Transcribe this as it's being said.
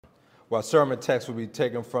Well, sermon text will be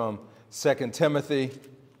taken from 2 Timothy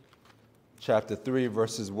chapter 3,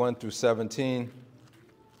 verses 1 through 17.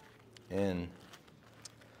 And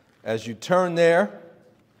as you turn there,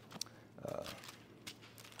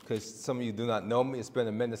 because some of you do not know me, it's been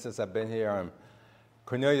a minute since I've been here. I'm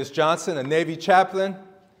Cornelius Johnson, a Navy chaplain,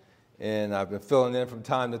 and I've been filling in from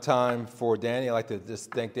time to time for Danny. I'd like to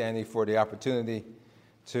just thank Danny for the opportunity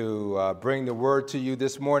to bring the word to you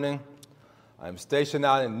this morning. I'm stationed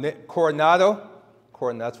out in Coronado.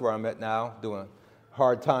 That's where I'm at now, doing a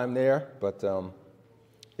hard time there, but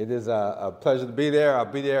it is a pleasure to be there. I'll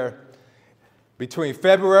be there between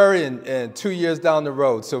February and 2 years down the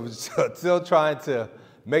road, so still trying to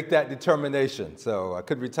make that determination. So I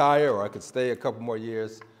could retire or I could stay a couple more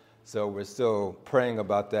years, so we're still praying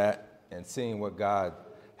about that and seeing what God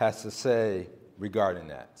has to say regarding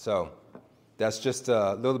that. So that's just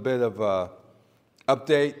a little bit of an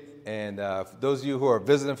update. And for those of you who are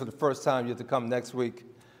visiting for the first time, you have to come next week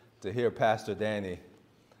to hear Pastor Danny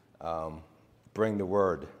bring the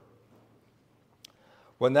word.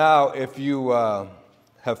 Well, now, if you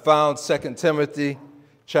have found 2 Timothy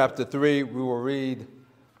chapter 3, we will read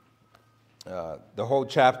the whole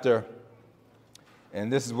chapter.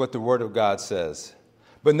 And this is what the Word of God says.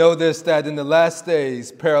 But know this, that in the last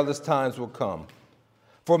days, perilous times will come.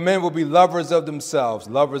 For men will be lovers of themselves,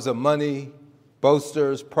 lovers of money,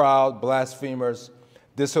 boasters, proud, blasphemers,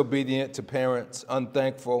 disobedient to parents,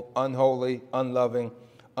 unthankful, unholy, unloving,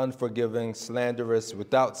 unforgiving, slanderous,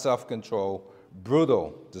 without self-control,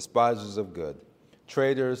 brutal, despisers of good,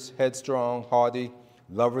 traitors, headstrong, haughty,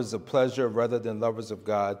 lovers of pleasure rather than lovers of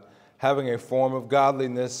God, having a form of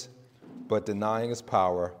godliness, but denying its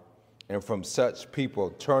power. And from such people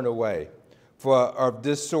turn away. For of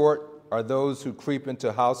this sort are those who creep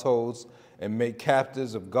into households and make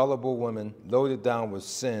captives of gullible women, loaded down with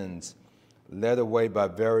sins, led away by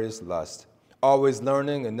various lusts, always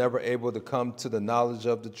learning and never able to come to the knowledge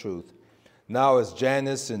of the truth. Now as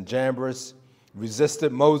Jannes and Jambres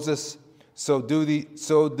resisted Moses, so do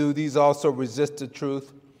these also resist the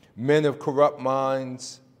truth. Men of corrupt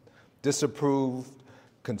minds, disapproved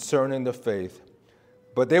concerning the faith.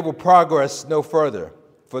 But they will progress no further,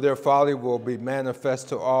 for their folly will be manifest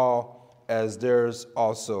to all, as theirs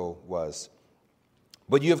also was.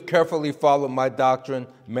 But you have carefully followed my doctrine,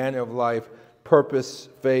 manner of life, purpose,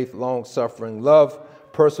 faith, long-suffering, love,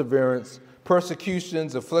 perseverance,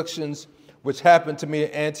 persecutions, afflictions, which happened to me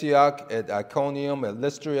at Antioch, at Iconium, at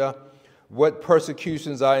Lystra, what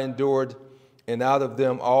persecutions I endured, and out of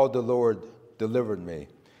them all the Lord delivered me.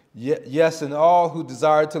 Yes, and all who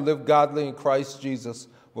desire to live godly in Christ Jesus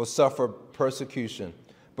will suffer persecution.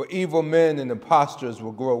 But evil men and impostors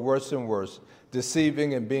will grow worse and worse,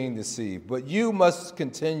 deceiving and being deceived. But you must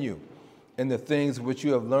continue in the things which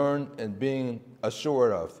you have learned and being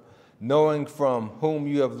assured of, knowing from whom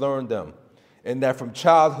you have learned them, and that from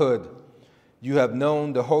childhood you have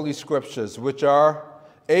known the Holy Scriptures, which are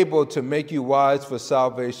able to make you wise for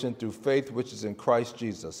salvation through faith which is in Christ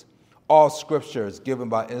Jesus. All Scripture is given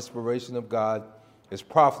by inspiration of God, is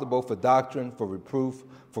profitable for doctrine, for reproof,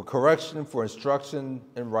 for correction, for instruction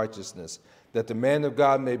in righteousness, that the man of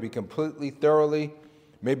God may be complete, thoroughly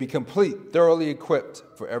equipped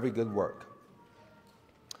for every good work.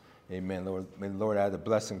 Amen. Lord, may the Lord add a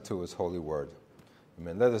blessing to his holy word.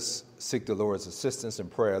 Amen. Let us seek the Lord's assistance in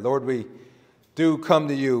prayer. Lord, we do come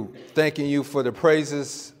to you thanking you for the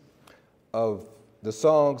praises of the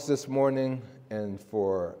songs this morning and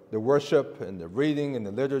for the worship and the reading and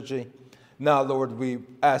the liturgy. Now, Lord, we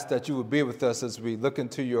ask that you would be with us as we look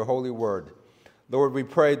into your holy word. Lord, we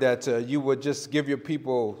pray that you would just give your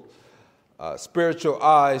people spiritual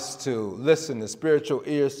eyes to listen and spiritual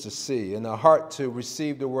ears to see and a heart to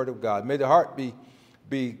receive the word of God. May the heart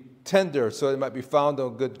be tender so it might be found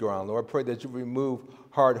on good ground. Lord, I pray that you remove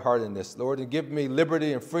hard-heartedness, Lord, and give me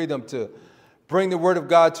liberty and freedom to bring the word of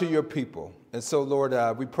God to your people. And so, Lord,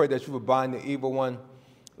 we pray that you would bind the evil one,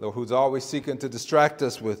 Lord, who's always seeking to distract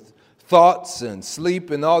us with thoughts and sleep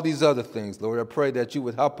and all these other things. Lord, I pray that you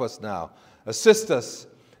would help us now. Assist us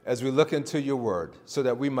as we look into your word so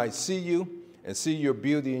that we might see you and see your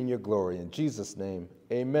beauty and your glory. In Jesus' name,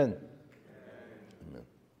 amen. Amen.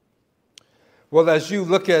 Well, as you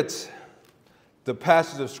look at the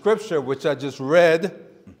passage of Scripture which I just read,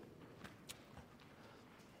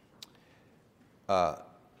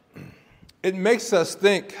 it makes us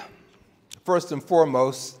think, first and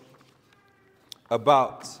foremost,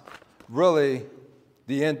 about really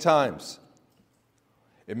the end times.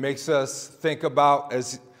 It makes us think about,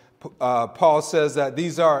 as Paul says, that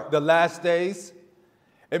these are the last days.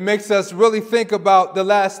 It makes us really think about the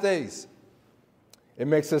last days. It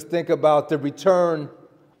makes us think about the return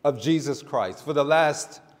of Jesus Christ. For the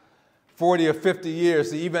last 40 or 50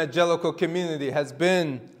 years, the evangelical community has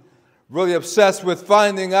been really obsessed with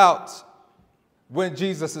finding out when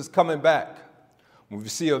Jesus is coming back. When we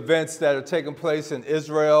see events that are taking place in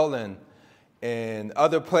Israel and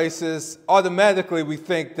other places, automatically we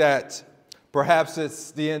think that perhaps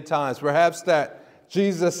it's the end times, perhaps that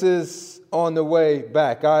Jesus is on the way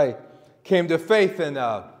back. I came to faith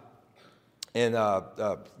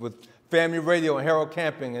with Family Radio and Harold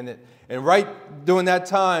Camping, and right during that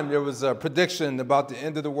time there was a prediction about the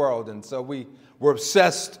end of the world, and so we were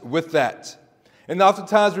obsessed with that. And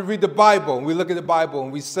oftentimes we read the Bible, and we look at the Bible,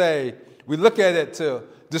 and we look at it to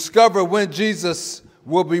discover when Jesus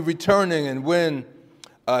will be returning and when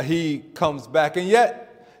he comes back. And yet,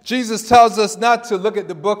 Jesus tells us not to look at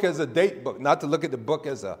the book as a date book, not to look at the book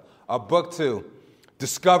as a book to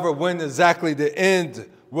discover when exactly the end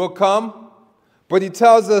will come. But he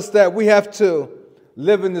tells us that we have to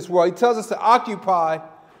live in this world. He tells us to occupy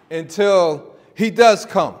until he does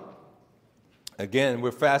come. Again,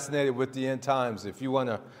 we're fascinated with the end times. If you want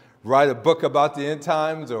to write a book about the end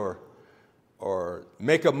times or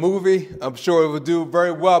make a movie, I'm sure it would do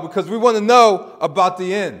very well because we want to know about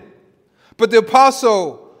the end. But the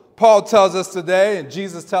Apostle Paul tells us today, and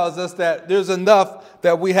Jesus tells us that there's enough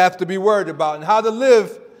that we have to be worried about and how to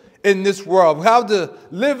live in this world, how to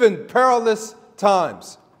live in perilous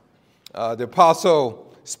times. The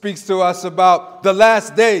Apostle speaks to us about the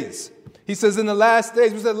last days. He says in the last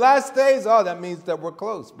days, we said last days, that means that we're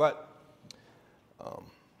close. But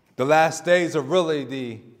the last days are really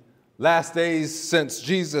the last days since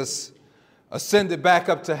Jesus ascended back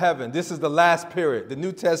up to heaven. This is the last period. The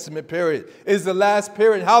New Testament period is the last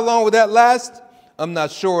period. How long will that last? I'm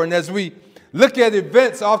not sure. And as we look at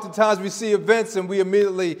events, oftentimes we see events and we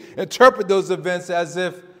immediately interpret those events as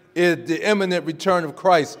if it's the imminent return of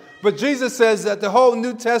Christ. But Jesus says that the whole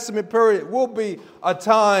New Testament period will be a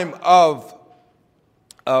time of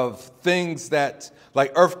things that,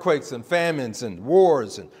 like earthquakes and famines and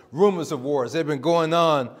wars and rumors of wars. They've been going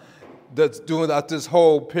on throughout this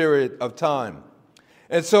whole period of time.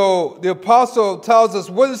 And so the apostle tells us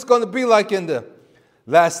what it's going to be like in the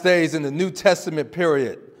last days in the New Testament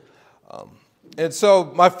period. And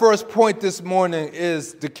so my first point this morning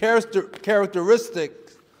is the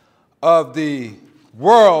characteristics of the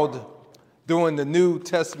world during the New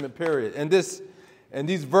Testament period. And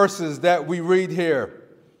these verses that we read here,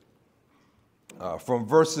 from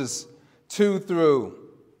verses 2 through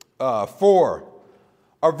 4,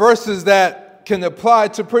 are verses that can apply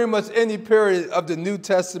to pretty much any period of the New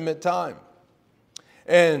Testament time.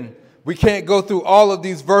 And we can't go through all of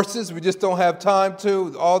these verses. We just don't have time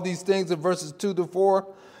to. All these things in verses 2 to 4.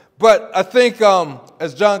 But I think,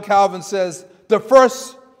 as John Calvin says, the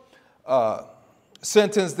first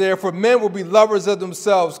sentence there, for men will be lovers of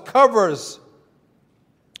themselves, covers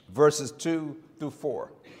verses 2 through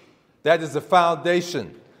 4. That is the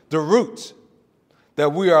foundation, the root,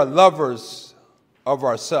 that we are lovers of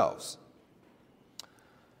ourselves.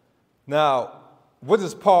 Now, what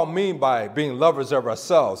does Paul mean by being lovers of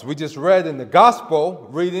ourselves? We just read in the gospel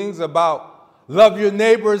readings about love your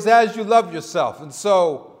neighbors as you love yourself. And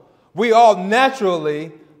so we all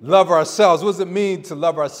naturally love ourselves. What does it mean to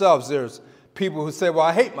love ourselves? There's people who say, well,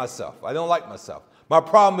 I hate myself. I don't like myself. My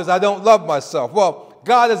problem is I don't love myself. Well,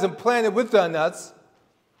 God has implanted within us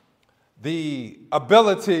the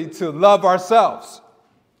ability to love ourselves.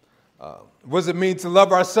 What does it mean to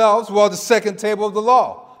love ourselves? Well, the second table of the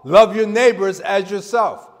law. Love your neighbors as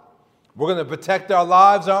yourself. We're going to protect our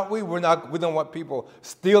lives, aren't we? We don't want people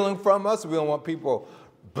stealing from us. We don't want people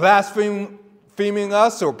blaspheming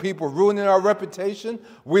us or people ruining our reputation.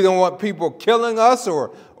 We don't want people killing us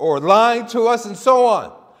or lying to us and so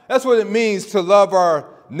on. That's what it means to love our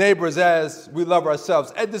neighbors as we love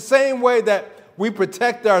ourselves. At the same way that we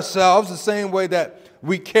protect ourselves, the same way that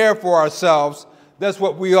we care for ourselves, that's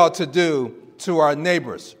what we ought to do to our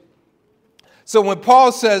neighbors. So when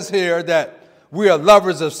Paul says here that we are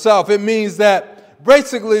lovers of self, it means that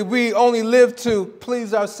basically we only live to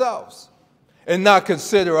please ourselves and not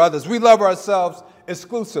consider others. We love ourselves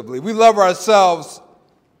exclusively. We love ourselves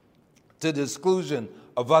to the exclusion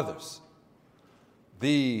of others.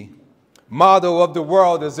 The motto of the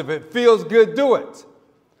world is if it feels good, do it.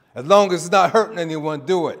 As long as it's not hurting anyone,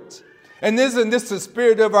 do it. And isn't this the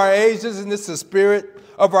spirit of our age? Isn't this the spirit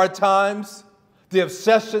of our times? The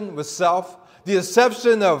obsession with self, the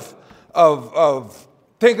obsession of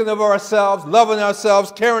thinking of ourselves, loving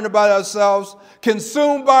ourselves, caring about ourselves,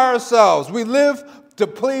 consumed by ourselves. We live to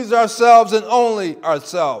please ourselves and only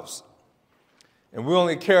ourselves. And we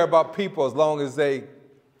only care about people as long as they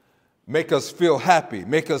make us feel happy,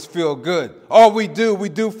 make us feel good. All we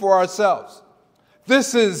do for ourselves.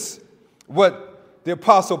 This is what the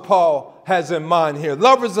Apostle Paul has in mind here.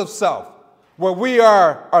 Lovers of self, where we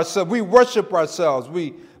are ourselves, we worship ourselves,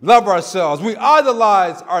 we love ourselves, we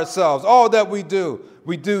idolize ourselves. All that we do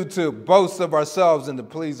to boast of ourselves and to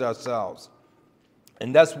please ourselves.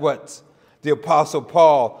 And that's what the Apostle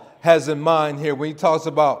Paul has in mind here when he talks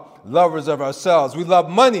about lovers of ourselves. We love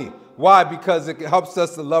money. Why? Because it helps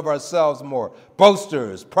us to love ourselves more.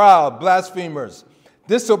 Boasters, proud, blasphemers,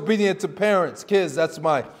 disobedient to parents. Kids, that's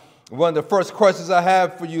one of the first questions I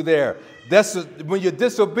have for you there. That's when you're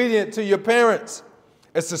disobedient to your parents.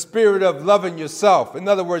 It's the spirit of loving yourself. In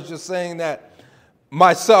other words, you're saying that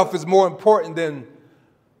myself is more important than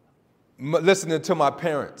listening to my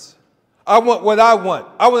parents. I want what I want.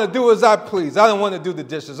 I want to do as I please. I don't want to do the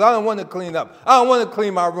dishes. I don't want to clean up. I don't want to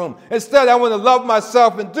clean my room. Instead, I want to love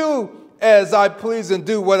myself and do as I please and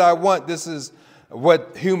do what I want. This is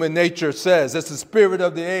what human nature says. It's the spirit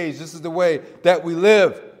of the age. This is the way that we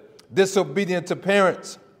live. Disobedient to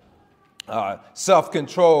parents.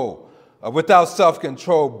 Self-control. Without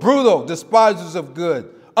self-control. Brutal. Despisers of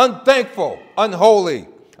good. Unthankful. Unholy.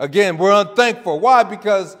 Again, we're unthankful. Why?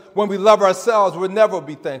 Because when we love ourselves, we'll never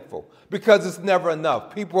be thankful. Because it's never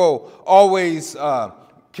enough. People always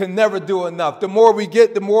can never do enough. The more we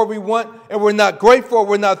get, the more we want, and we're not grateful,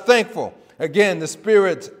 we're not thankful. Again, the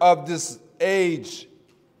spirit of this age.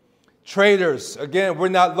 Traitors. Again, we're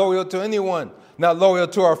not loyal to anyone. Not loyal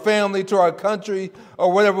to our family, to our country,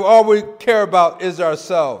 or whatever. All we care about is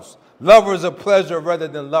ourselves. Lovers of pleasure rather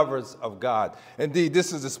than lovers of God. Indeed,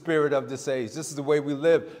 this is the spirit of this age. This is the way we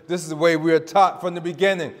live. This is the way we are taught from the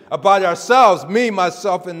beginning about ourselves, me,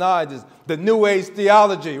 myself, and I. This, the New Age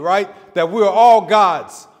theology, right? That we're all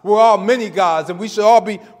gods. We're all many gods, and we should all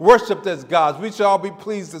be worshipped as gods. We should all be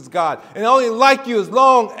pleased as God. And I only like you as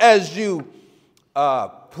long as you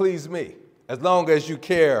please me, as long as you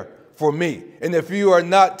care for me. And if you are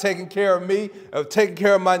not taking care of me, taking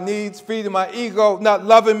care of my needs, feeding my ego, not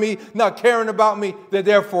loving me, not caring about me, then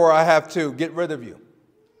therefore I have to get rid of you.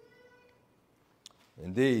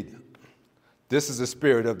 Indeed, this is the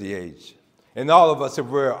spirit of the age. And all of us, if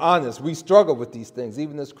we're honest, we struggle with these things,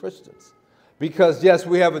 even as Christians. Because, yes,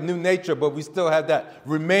 we have a new nature, but we still have that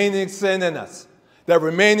remaining sin in us. That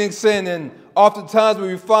remaining sin, and oftentimes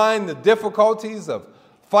we find the difficulties of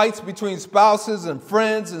fights between spouses and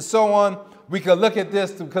friends and so on, we can look at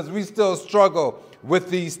this because we still struggle with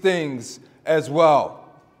these things as well.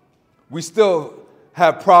 We still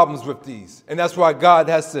have problems with these. And that's why God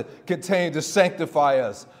has to continue to sanctify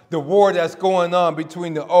us. The war that's going on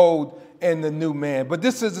between the old and the new man. But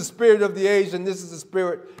this is the spirit of the age, and this is the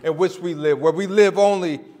spirit in which we live, where we live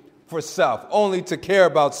only for self, only to care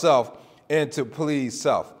about self and to please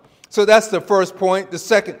self. So that's the first point. The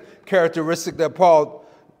second characteristic that Paul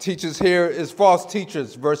teaches here is false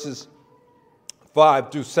teachers, verses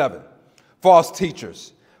 5 through 7. False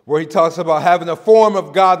teachers, where he talks about having a form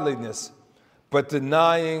of godliness, but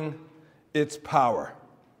denying its power.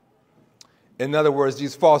 In other words,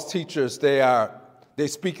 these false teachers, they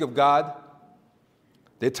speak of God.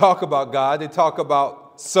 They talk about God. They talk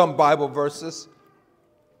about some Bible verses.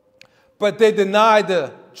 But they deny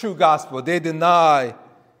the true gospel. They deny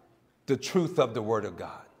the truth of the word of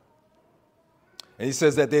God. And he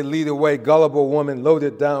says that they lead away gullible women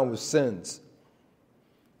loaded down with sins.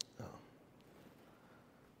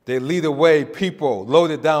 They lead away people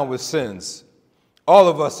loaded down with sins. All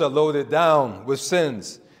of us are loaded down with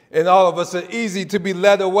sins. And all of us are easy to be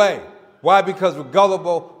led away. Why? Because we're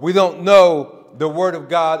gullible. We don't know the word of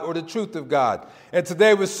God or the truth of God. And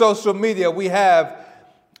today with social media, we have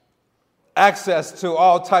access to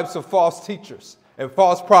all types of false teachers and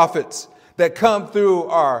false prophets that come through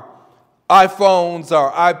our iPhones,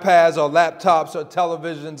 our iPads, our laptops, our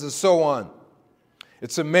televisions, and so on.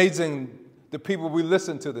 It's amazing the people we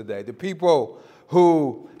listen to today, the people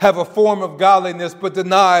who have a form of godliness but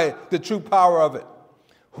deny the true power of it.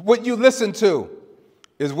 What you listen to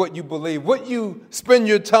is what you believe. What you spend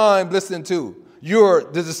your time listening to, you're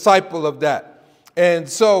the disciple of that. And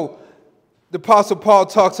so the Apostle Paul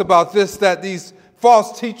talks about this, that these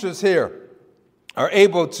false teachers here are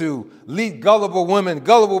able to lead gullible women,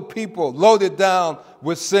 gullible people, loaded down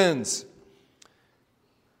with sins.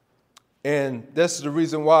 And this is the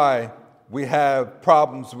reason why we have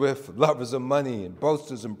problems with lovers of money and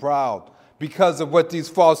boasters and proud, because of what these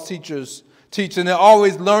false teachers teach. And they're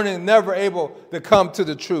always learning, never able to come to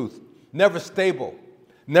the truth, never stable,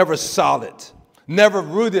 never solid, never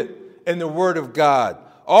rooted in the word of God,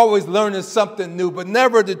 always learning something new, but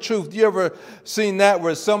never the truth. You ever seen that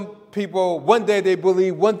where some people, one day they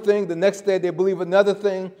believe one thing, the next day they believe another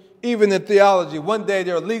thing? even in theology. One day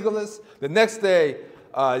they're legalists. The next day,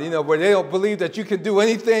 where they don't believe that you can do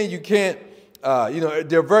anything. You can't,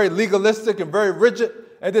 they're very legalistic and very rigid.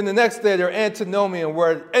 And then the next day they're antinomian,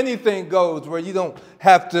 where anything goes, where you don't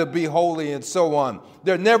have to be holy and so on.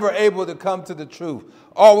 They're never able to come to the truth,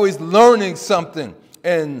 always learning something,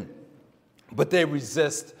 but they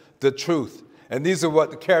resist the truth. And these are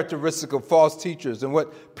what the characteristics of false teachers and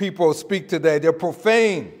what people speak today. They're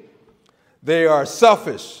profane. They are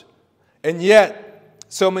selfish. And yet,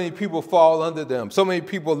 so many people fall under them. So many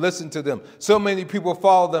people listen to them. So many people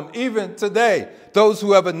follow them. Even today, those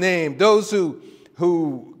who have a name, those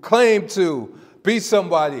who claim to be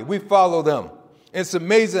somebody, we follow them. It's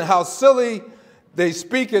amazing how silly they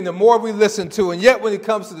speak, and the more we listen to, and yet when it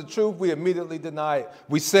comes to the truth, we immediately deny it.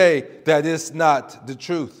 We say that it's not the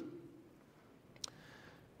truth.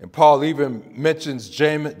 And Paul even mentions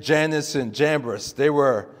Jannes and Jambres. They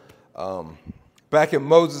were, back in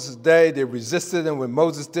Moses' day, they resisted, and when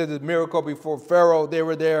Moses did a miracle before Pharaoh, they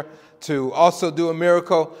were there to also do a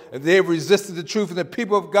miracle. And they resisted the truth. And the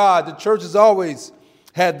people of God, the church has always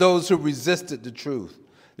had those who resisted the truth.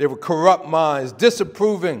 They were corrupt minds,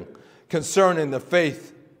 disapproving concerning the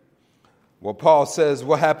faith. Well, Paul says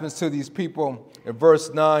what happens to these people in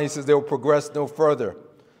verse 9, he says they will progress no further,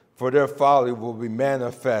 for their folly will be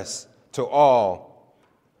manifest to all.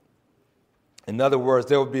 In other words,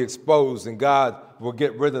 they will be exposed and God will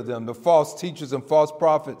get rid of them. The false teachers and false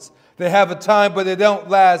prophets, they have a time, but they don't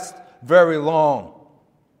last very long.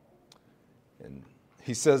 And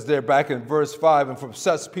he says there back in verse 5, and from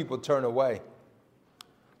such people turn away.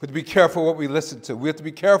 We have to be careful what we listen to. We have to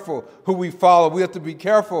be careful who we follow. We have to be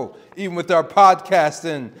careful even with our podcast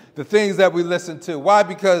and the things that we listen to. Why?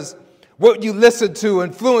 Because what you listen to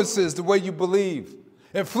influences the way you believe,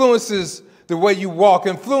 influences the way you walk,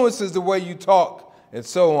 influences the way you talk, and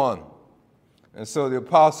so on. And so the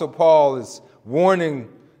Apostle Paul is warning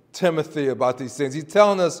Timothy about these things. He's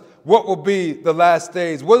telling us what will be the last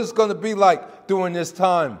days, what it's going to be like during this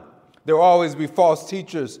time. There will always be false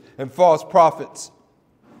teachers and false prophets,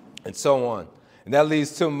 and so on. And that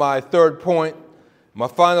leads to my third point, my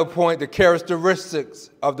final point, the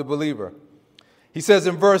characteristics of the believer. He says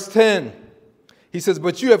in verse 10, he says,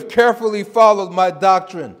 but you have carefully followed my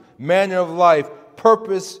doctrine, manner of life,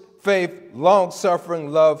 purpose, faith,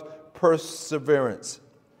 long-suffering, love, perseverance.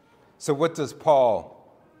 So what does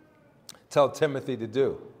Paul tell Timothy to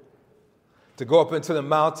do? To go up into the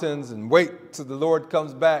mountains and wait till the Lord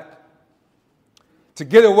comes back? To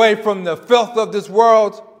get away from the filth of this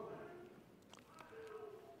world?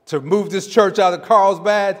 To move this church out of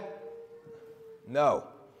Carlsbad? No.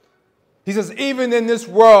 He says, even in this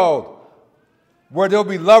world where there'll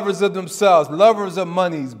be lovers of themselves, lovers of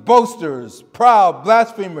monies, boasters, proud,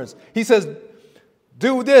 blasphemers, he says,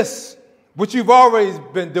 do this, which you've always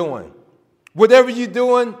been doing. Whatever you're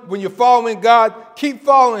doing, when you're following God, keep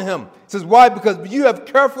following him. He says, why? Because you have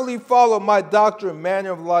carefully followed my doctrine,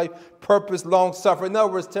 manner of life, purpose, long-suffering. In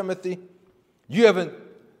other words, Timothy, you have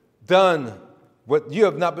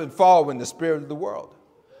not been following the spirit of the world.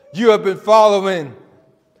 You have been following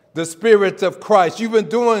the Spirit of Christ. You've been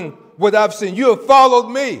doing what I've seen. You have followed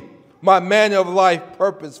me, my manner of life,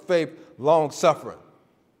 purpose, faith, long-suffering.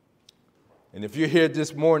 And if you're here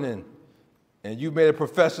this morning and you made a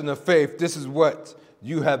profession of faith, this is what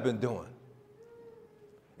you have been doing.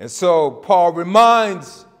 And so Paul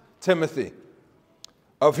reminds Timothy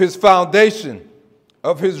of his foundation,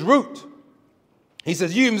 of his root. He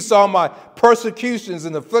says, you even saw my persecutions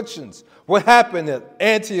and afflictions. What happened at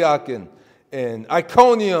Antioch and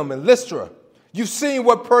Iconium and Lystra. You've seen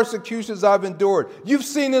what persecutions I've endured. You've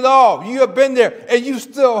seen it all. You have been there, and you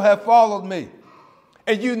still have followed me.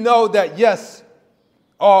 And you know that, yes,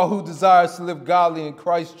 all who desires to live godly in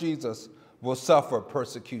Christ Jesus will suffer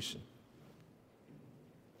persecution.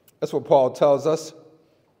 That's what Paul tells us.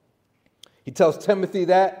 He tells Timothy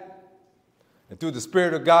that, and through the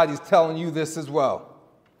Spirit of God, he's telling you this as well.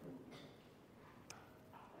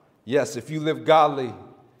 Yes, if you live godly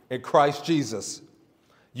in Christ Jesus,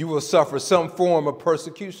 you will suffer some form of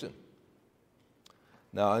persecution.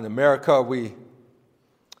 Now, in America, we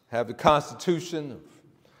have the Constitution,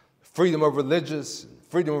 freedom of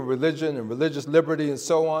religion and religious liberty and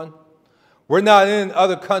so on. We're not in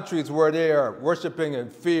other countries where they are worshiping in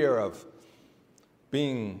fear of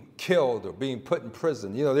being killed or being put in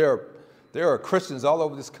prison. You know, there are Christians all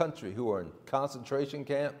over this country who are in concentration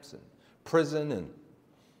camps and prison and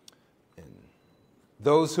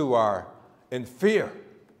those who are in fear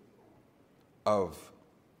of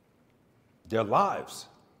their lives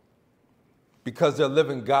because they're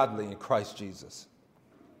living godly in Christ Jesus.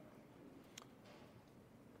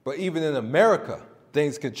 But even in America,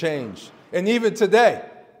 things can change. And even today,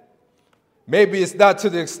 maybe it's not to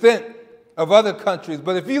the extent of other countries,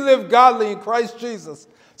 but if you live godly in Christ Jesus,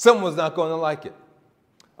 someone's not going to like it.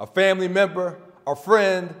 A family member, a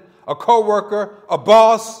friend, a coworker, a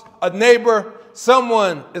boss, a neighbor,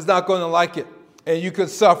 someone is not going to like it, and you could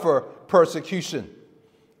suffer persecution.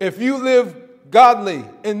 If you live godly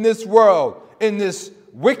in this world, in this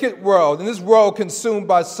wicked world, in this world consumed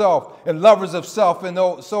by self and lovers of self and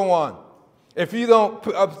so on, if you don't,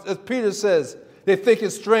 as Peter says, they think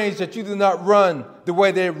it's strange that you do not run the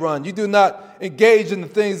way they run. You do not engage in the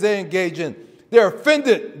things they engage in. They're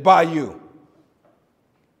offended by you.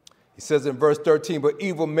 He says in verse 13, but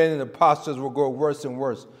evil men and impostors will grow worse and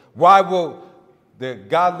worse. Why will the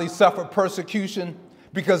godly suffer persecution?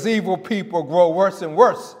 Because evil people grow worse and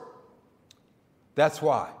worse. That's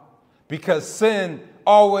why. Because sin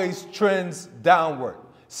always trends downward.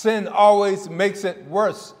 Sin always makes it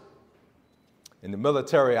worse. In the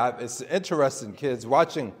military, it's interesting, kids,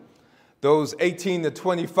 watching those 18 to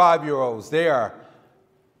 25-year-olds.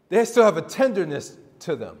 They still have a tenderness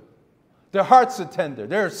to them. Their hearts are tender.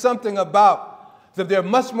 There's something about them. They're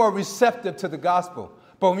much more receptive to the gospel.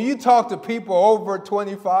 But when you talk to people over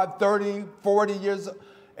 25, 30, 40 years,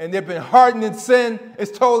 and they've been hardened in sin,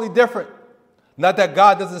 it's totally different. Not that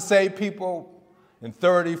God doesn't save people in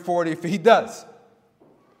 30, 40, he does.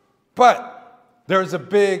 But there's a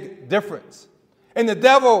big difference. And the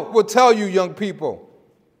devil will tell you, young people,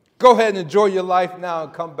 go ahead and enjoy your life now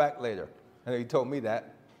and come back later. I know he told me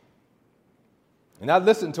that. And I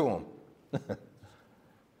listened to him.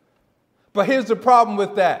 But here's the problem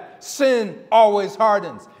with that. Sin always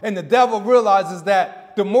hardens. And the devil realizes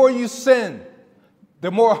that the more you sin,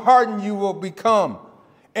 the more hardened you will become.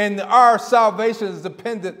 And our salvation is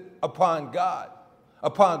dependent upon God,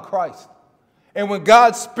 upon Christ. And when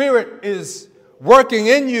God's Spirit is working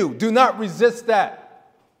in you, do not resist that,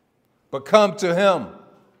 but come to him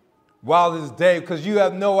while it is day, because you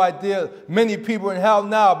have no idea. Many people are in hell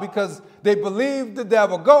now because they believe the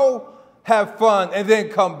devil. Go have fun and then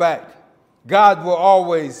come back. God will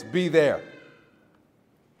always be there.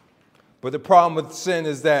 But the problem with sin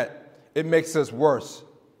is that it makes us worse.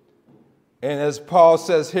 And as Paul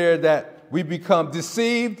says here, that we become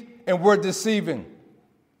deceived and we're deceiving.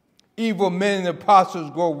 Evil men and impostors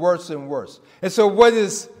grow worse and worse. And so what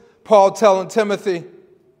is Paul telling Timothy?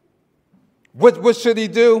 What should he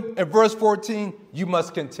do? In verse 14, you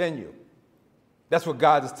must continue. That's what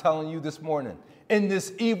God is telling you this morning. In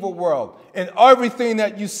this evil world, in everything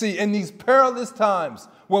that you see, in these perilous times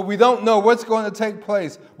where we don't know what's going to take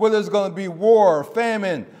place, whether there's going to be war or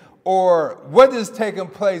famine or what is taking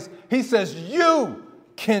place, he says, you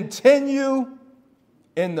continue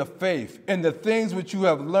in the faith, in the things which you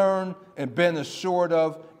have learned and been assured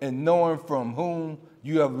of, and knowing from whom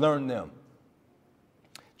you have learned them.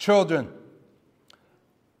 Children,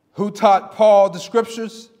 who taught Paul the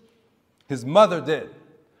scriptures? His mother did.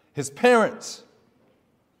 His parents.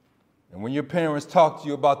 And when your parents talk to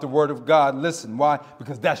you about the word of God, listen. Why?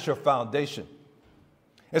 Because that's your foundation.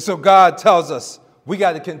 And so God tells us we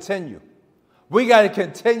got to continue. We got to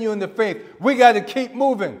continue in the faith. We got to keep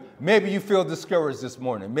moving. Maybe you feel discouraged this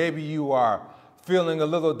morning. Maybe you are feeling a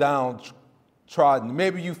little downtrodden.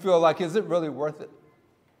 Maybe you feel like, is it really worth it?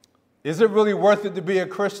 Is it really worth it to be a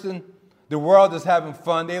Christian? The world is having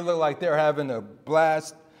fun. They look like they're having a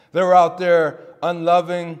blast. They're out there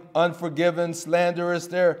unloving, unforgiving, slanderous.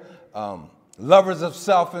 They're lovers of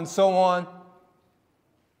self and so on.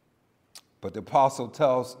 But the apostle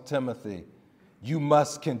tells Timothy, you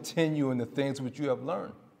must continue in the things which you have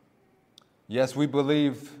learned. Yes, we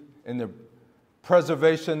believe in the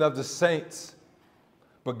preservation of the saints,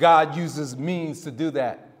 but God uses means to do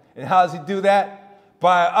that. And how does he do that?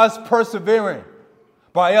 By us persevering,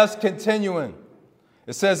 by us continuing.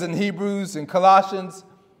 It says in Hebrews and Colossians,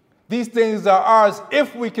 these things are ours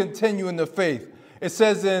if we continue in the faith. It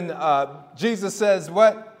says Jesus says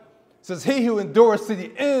what? It says, he who endures to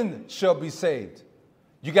the end shall be saved.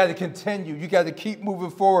 You got to continue. You got to keep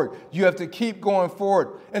moving forward. You have to keep going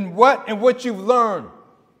forward. And what you've learned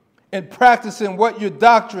and practicing what your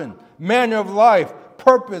doctrine, manner of life,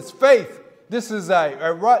 purpose, faith. This is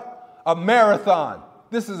a marathon.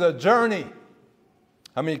 This is a journey.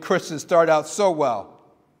 I mean, Christians start out so well.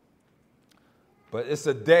 But it's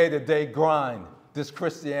a day-to-day grind, this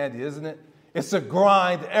Christianity, isn't it? It's a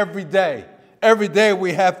grind every day. Every day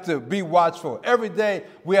we have to be watchful. Every day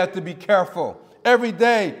we have to be careful. Every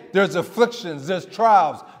day there's afflictions, there's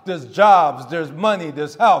trials, there's jobs, there's money,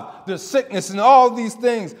 there's health, there's sickness, and all these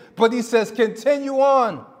things. But he says, continue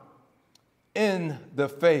on in the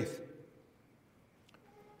faith.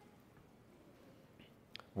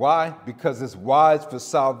 Why? Because it's wise for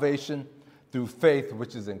salvation through faith,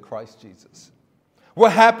 which is in Christ Jesus.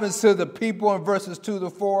 What happens to the people in verses 2 to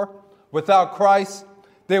 4? Without Christ,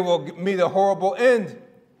 they will meet a horrible end.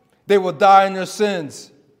 They will die in their sins.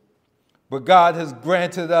 But God has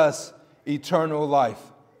granted us eternal life.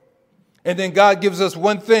 And then God gives us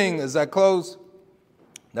one thing, as I close,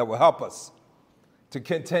 that will help us to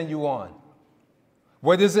continue on.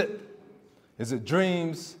 What is it? Is it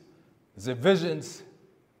dreams? Is it visions?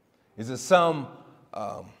 Is it some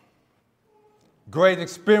great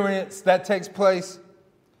experience that takes place?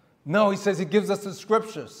 No, he says he gives us the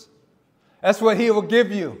scriptures. That's what he will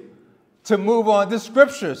give you to move on. The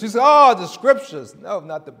scriptures. You say, oh, the scriptures. No,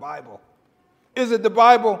 not the Bible. Is it the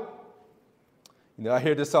Bible? You know, I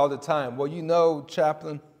hear this all the time. Well, you know,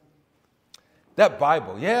 chaplain, that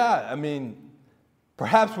Bible, yeah, I mean,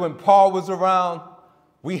 perhaps when Paul was around,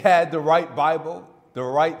 we had the right Bible, the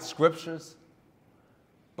right scriptures.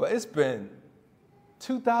 But it's been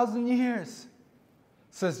 2,000 years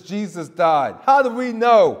since Jesus died. How do we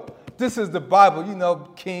know this is the Bible? You know,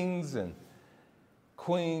 kings and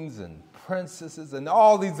queens and princesses and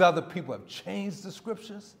all these other people have changed the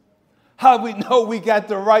scriptures. How do we know we got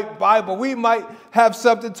the right Bible? We might have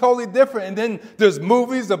something totally different. And then there's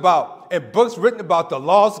movies about and books written about the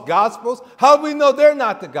lost gospels. How do we know they're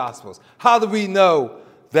not the gospels? How do we know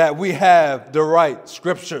that we have the right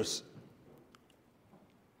scriptures?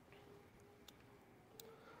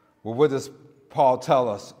 Well, what does Paul tell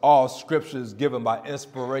us? All scripture is given by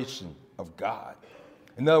inspiration of God.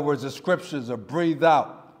 In other words, the scriptures are breathed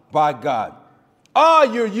out by God. Oh,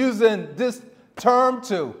 you're using this term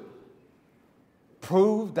to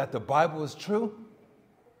prove that the Bible is true?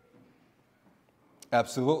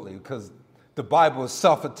 Absolutely, because the Bible is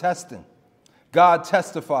self-attesting. God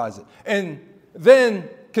testifies it. And then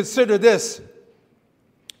consider this.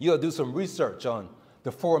 You'll do some research on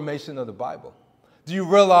the formation of the Bible. Do you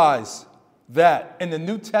realize that in the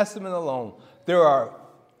New Testament alone, there are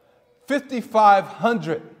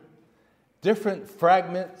 5,500 different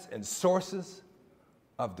fragments and sources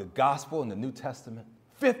of the gospel in the New Testament?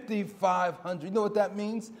 5,500. You know what that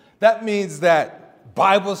means? That means that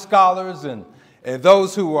Bible scholars and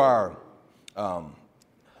those who are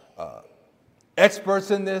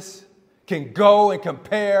experts in this can go and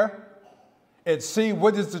compare and see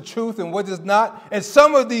what is the truth and what is not. And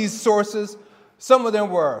some of these sources, some of them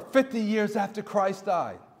were 50 years after Christ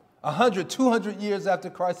died, 100, 200 years after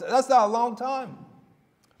Christ died. That's not a long time.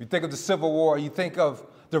 You think of the Civil War, you think of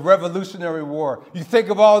the Revolutionary War, you think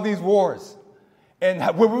of all these wars.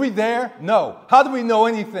 And were we there? No. How do we know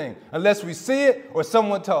anything unless we see it or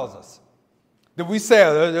someone tells us? Did we say,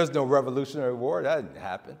 oh, there's no Revolutionary War? That didn't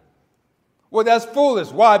happen. Well, that's foolish.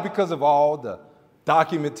 Why? Because of all the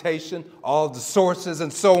documentation, all the sources,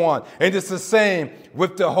 and so on. And it's the same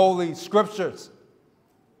with the Holy Scriptures.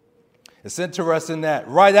 It's interesting that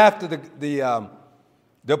right after the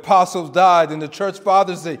apostles died and the church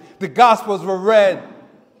fathers, the Gospels were read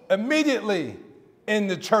immediately in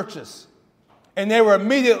the churches. And they were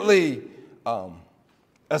immediately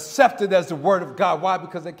accepted as the Word of God. Why?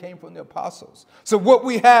 Because they came from the apostles. So what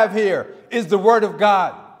we have here is the Word of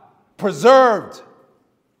God, preserved,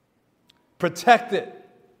 protected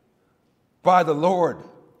by the Lord.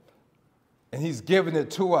 And He's given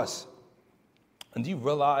it to us. And do you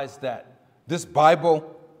realize that this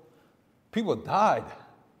Bible, people died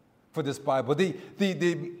for this Bible.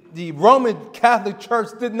 The Roman Catholic Church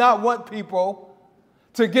did not want people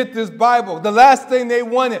to get this Bible. The last thing they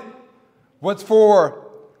wanted was for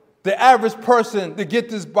the average person to get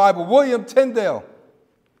this Bible. William Tyndale,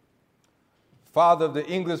 father of the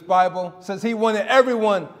English Bible, says he wanted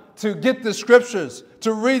everyone to get the scriptures,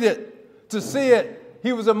 to read it, to see it.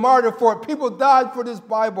 He was a martyr for it. People died for this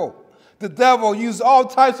Bible. The devil used all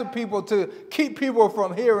types of people to keep people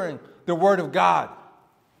from hearing the Word of God.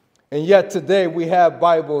 And yet today we have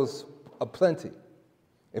Bibles aplenty.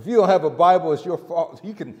 If you don't have a Bible, it's your fault.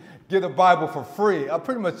 You can get a Bible for free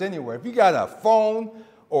pretty much anywhere. If you got a phone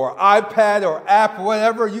or iPad or app or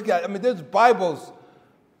whatever, there's Bibles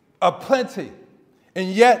aplenty.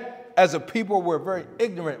 And yet, as a people, we're very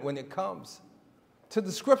ignorant when it comes to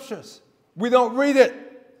the scriptures. We don't read it.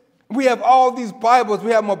 We have all these Bibles.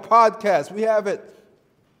 We have them on podcasts. We have it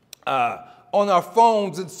on our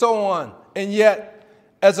phones and so on. And yet,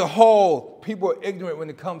 as a whole, people are ignorant when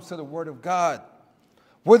it comes to the Word of God.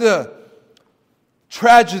 What a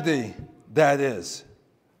tragedy that is.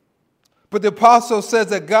 But the apostle says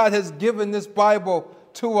that God has given this Bible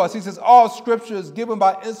to us. He says all scripture is given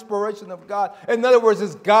by inspiration of God. In other words,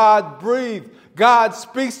 it's God breathed. God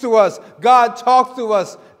speaks to us. God talks to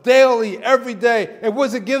us daily, every day. And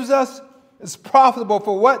what it gives us? It's profitable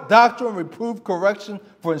for what? Doctrine, reproof, correction,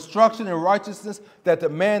 for instruction in righteousness, that the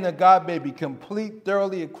man of God may be complete,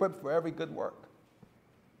 thoroughly equipped for every good work.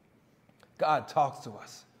 God talks to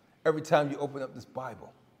us every time you open up this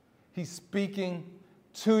Bible. He's speaking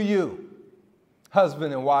to you.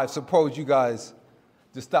 Husband and wife, suppose you guys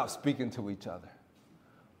just stop speaking to each other.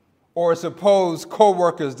 Or suppose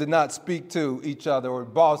co-workers did not speak to each other, or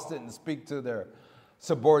boss didn't speak to their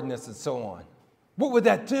subordinates and so on. What would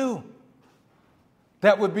that do?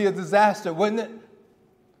 That would be a disaster, wouldn't it?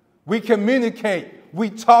 We communicate. We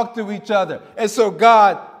talk to each other. And so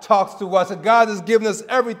God talks to us. And God has given us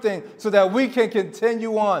everything so that we can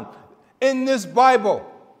continue on. In this Bible,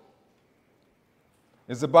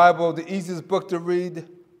 is the Bible the easiest book to read?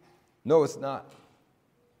 No, it's not.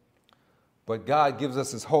 But God gives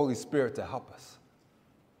us His Holy Spirit to help us.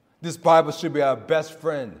 This Bible should be our best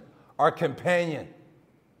friend, our companion.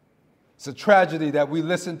 It's a tragedy that we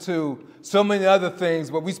listen to so many other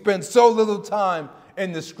things, but we spend so little time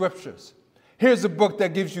in the Scriptures. Here's a book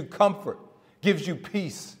that gives you comfort, gives you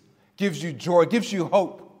peace, gives you joy, gives you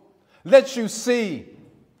hope, lets you see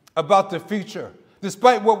about the future,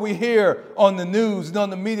 despite what we hear on the news and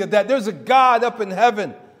on the media, that there's a God up in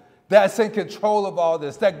heaven that's in control of all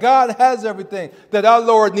this, that God has everything, that our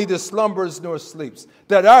Lord neither slumbers nor sleeps,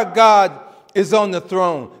 that our God is on the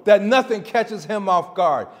throne, that nothing catches him off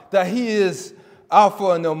guard, that he is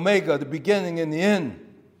Alpha and Omega, the beginning and the end,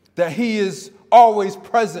 that he is always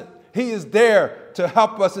present. He is there to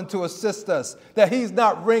help us and to assist us, that he's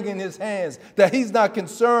not wringing his hands, that he's not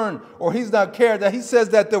concerned or he's not cared, that he says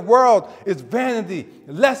that the world is vanity,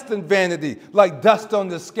 less than vanity, like dust on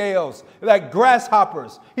the scales, like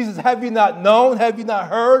grasshoppers. He says, have you not known, have you not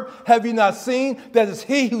heard, have you not seen that it's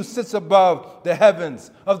he who sits above the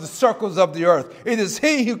heavens of the circles of the earth? It is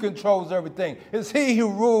he who controls everything. It's he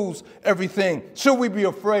who rules everything. Should we be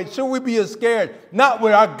afraid? Should we be scared? Not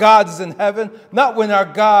when our God is in heaven, not when our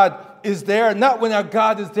God is there, not when our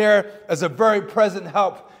God is there as a very present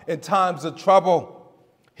help in times of trouble.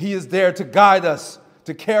 He is there to guide us,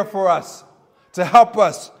 to care for us, to help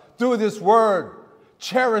us through this word.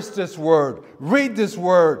 Cherish this word. Read this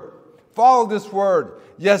word. Follow this word.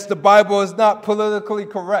 Yes, the Bible is not politically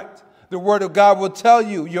correct. The word of God will tell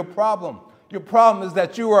you your problem. Your problem is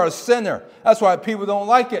that you are a sinner. That's why people don't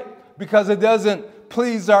like it, because it doesn't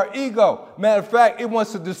please our ego. Matter of fact, it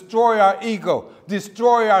wants to destroy our ego,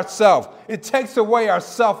 destroy ourselves. It takes away our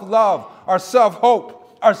self-love, our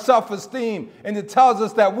self-hope, our self-esteem, and it tells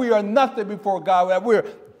us that we are nothing before God, that we're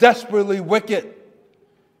desperately wicked,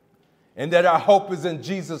 and that our hope is in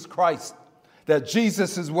Jesus Christ, that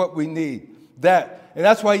Jesus is what we need. And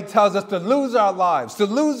that's why he tells us to lose our lives, to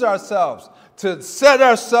lose ourselves, to set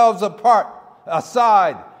ourselves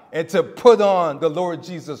aside, and to put on the Lord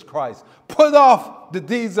Jesus Christ. Put off the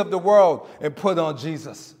deeds of the world and put on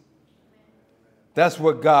Jesus. That's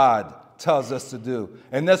what God tells us to do.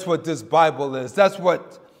 And that's what this Bible is. That's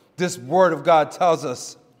what this Word of God tells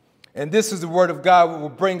us. And this is the Word of God that will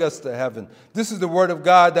bring us to heaven. This is the Word of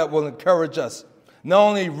God that will encourage us. Not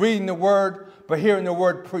only reading the Word, but hearing the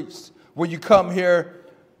Word preached. When you come here,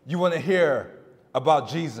 you want to hear about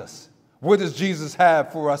Jesus. What does Jesus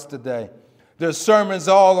have for us today? There's sermons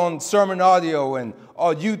all on sermon audio and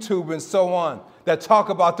on YouTube and so on that talk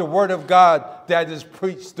about the Word of God that is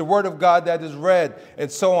preached, the Word of God that is read,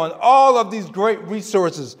 and so on. All of these great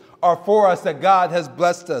resources are for us that God has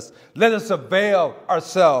blessed us. Let us avail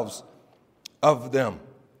ourselves of them.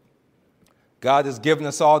 God has given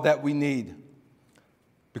us all that we need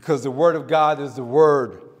because the Word of God is the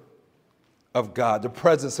Word of God. The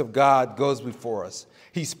presence of God goes before us.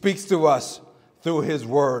 He speaks to us through His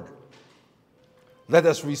Word. Let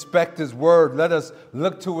us respect His Word. Let us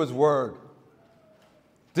look to His Word.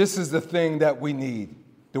 This is the thing that we need,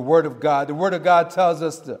 the Word of God. The Word of God tells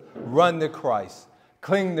us to run to Christ,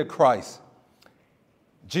 cling to Christ.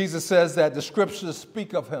 Jesus says that the Scriptures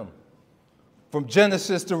speak of Him. From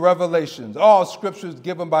Genesis to Revelation, all Scriptures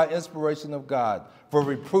given by inspiration of God for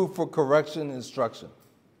reproof, for correction, and instruction,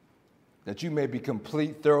 that you may be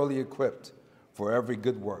complete, thoroughly equipped for every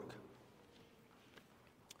good work.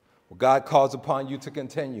 Well, God calls upon you to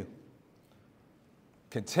continue.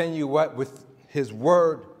 Continue what? With His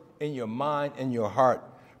Word in your mind and your heart.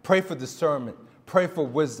 Pray for discernment. Pray for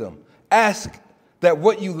wisdom. Ask that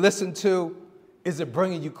what you listen to, is it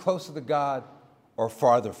bringing you closer to God or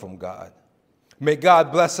farther from God? May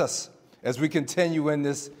God bless us as we continue in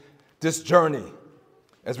this journey,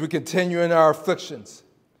 as we continue in our afflictions.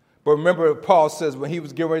 But remember, Paul says when he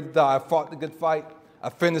was getting ready to die, I fought the good fight. I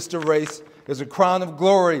finished the race. There's a crown of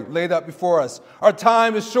glory laid up before us. Our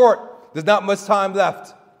time is short. There's not much time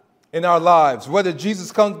left in our lives. Whether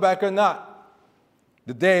Jesus comes back or not,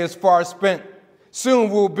 The day is far spent. Soon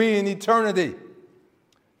we'll be in eternity.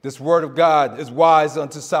 This word of God is wise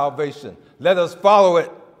unto salvation. Let us follow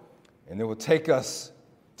it, and it will take us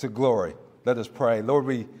to glory. Let us pray. Lord,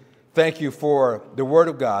 we thank you for the word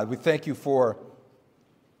of God. We thank you for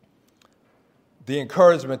the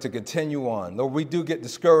encouragement to continue on. Lord, we do get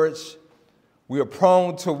discouraged. We are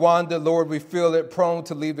prone to wander. Lord, we feel it, prone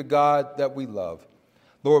to leave the God that we love.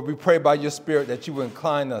 Lord, we pray by your Spirit that you will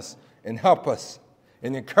incline us and help us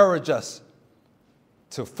and encourage us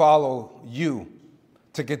to follow you,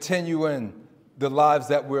 to continue in the lives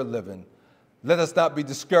that we're living. Let us not be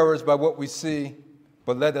discouraged by what we see,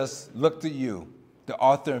 but let us look to you, the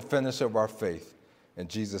author and finisher of our faith. In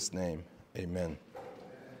Jesus' name, amen.